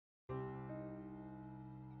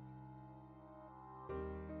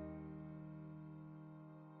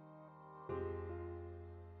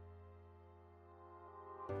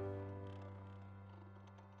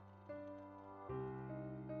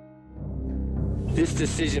This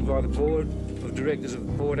decision by the board of directors of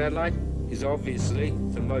Port Adelaide is obviously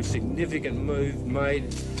the most significant move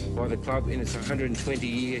made by the club in its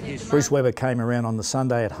 120-year history. Bruce Webber came around on the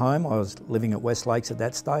Sunday at home. I was living at West Lakes at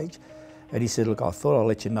that stage. And he said, look, I thought I'll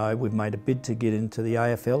let you know we've made a bid to get into the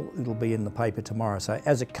AFL. It'll be in the paper tomorrow. So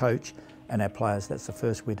as a coach and our players, that's the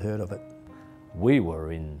first we'd heard of it. We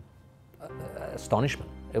were in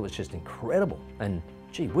astonishment. It was just incredible. And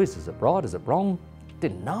gee whiz, is it right, is it wrong?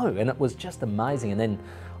 Didn't know, and it was just amazing. And then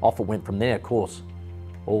off it went from there. Of course,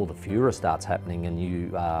 all the furor starts happening and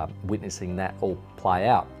you are witnessing that all play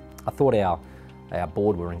out. I thought our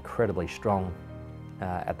board were incredibly strong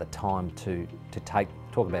at the time to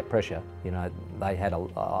talk about pressure. You know, they had a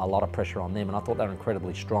lot of pressure on them, and I thought they were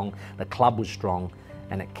incredibly strong. The club was strong,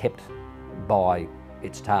 and it kept by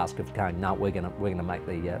its task of going, no, we're going to make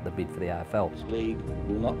the bid for the AFL. This league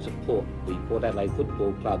will not support the Port Adelaide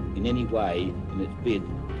Football Club in any way in its bid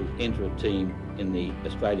to enter a team in the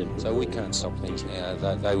Australian football. So we can't stop things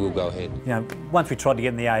now, they will go ahead. You know, once we tried to get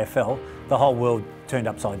in the AFL, the whole world turned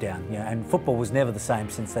upside down, you know, and football was never the same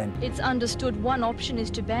since then. It's understood one option is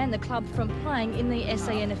to ban the club from playing in the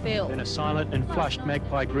SANFL. Then a silent and flushed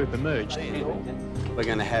Magpie group emerged. We're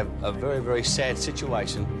going to have a very, very sad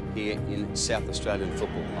situation here in South Australian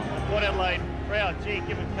football. Port Adelaide proud, gee,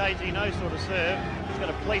 given KG no sort of serve. He's got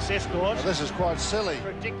a police escort. Well, this is quite silly.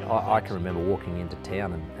 I can remember walking into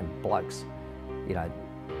town and blokes, you know,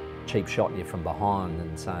 cheap shotting you from behind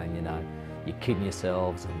and saying, you know, you're kidding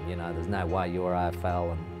yourselves and, you know, there's no way you're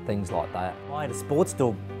AFL and things like that. I had a sports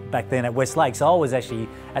store back then at West Lakes. I was actually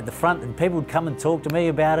at the front and people would come and talk to me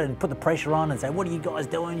about it and put the pressure on and say, what are you guys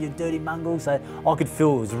doing, you dirty mongrels? So I could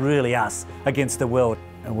feel it was really us against the world.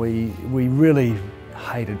 And we really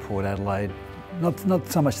hated Port Adelaide. Not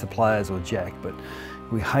so much the players or Jack, but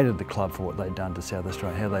we hated the club for what they'd done to South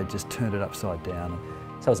Australia, how they just turned it upside down.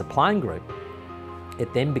 So as a playing group,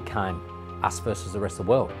 it then became us versus the rest of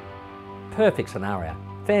the world. Perfect scenario.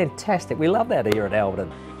 Fantastic. We love that here at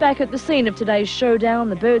Alberton. Back at the scene of today's showdown,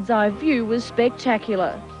 the bird's eye view was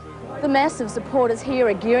spectacular. The massive supporters here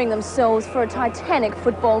are gearing themselves for a titanic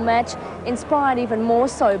football match, inspired even more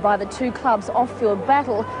so by the two clubs' off-field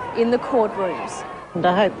battle in the courtrooms. And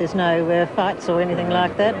I hope there's no fights or anything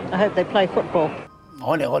like that. I hope they play football.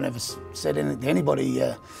 I never said anything to anybody,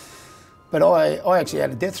 but I actually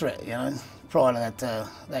had a death threat, you know, prior to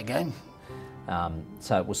that game.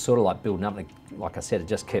 So it was sort of like building up, and like I said, it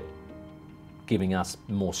just kept giving us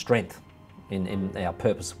more strength in our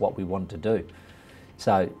purpose of what we wanted to do.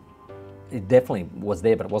 So it definitely was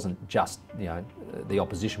there, but it wasn't just, you know, the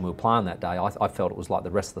opposition we were playing that day. I felt it was like the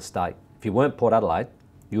rest of the state. If you weren't Port Adelaide,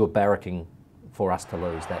 you were barracking for us to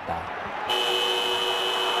lose that day.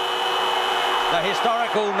 The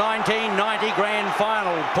historical 1990 Grand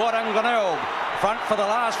Final, Port and Glenelg, front for the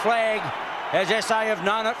last flag, as SA have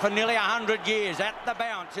known it for nearly 100 years. At the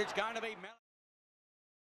bounce, it's going to be...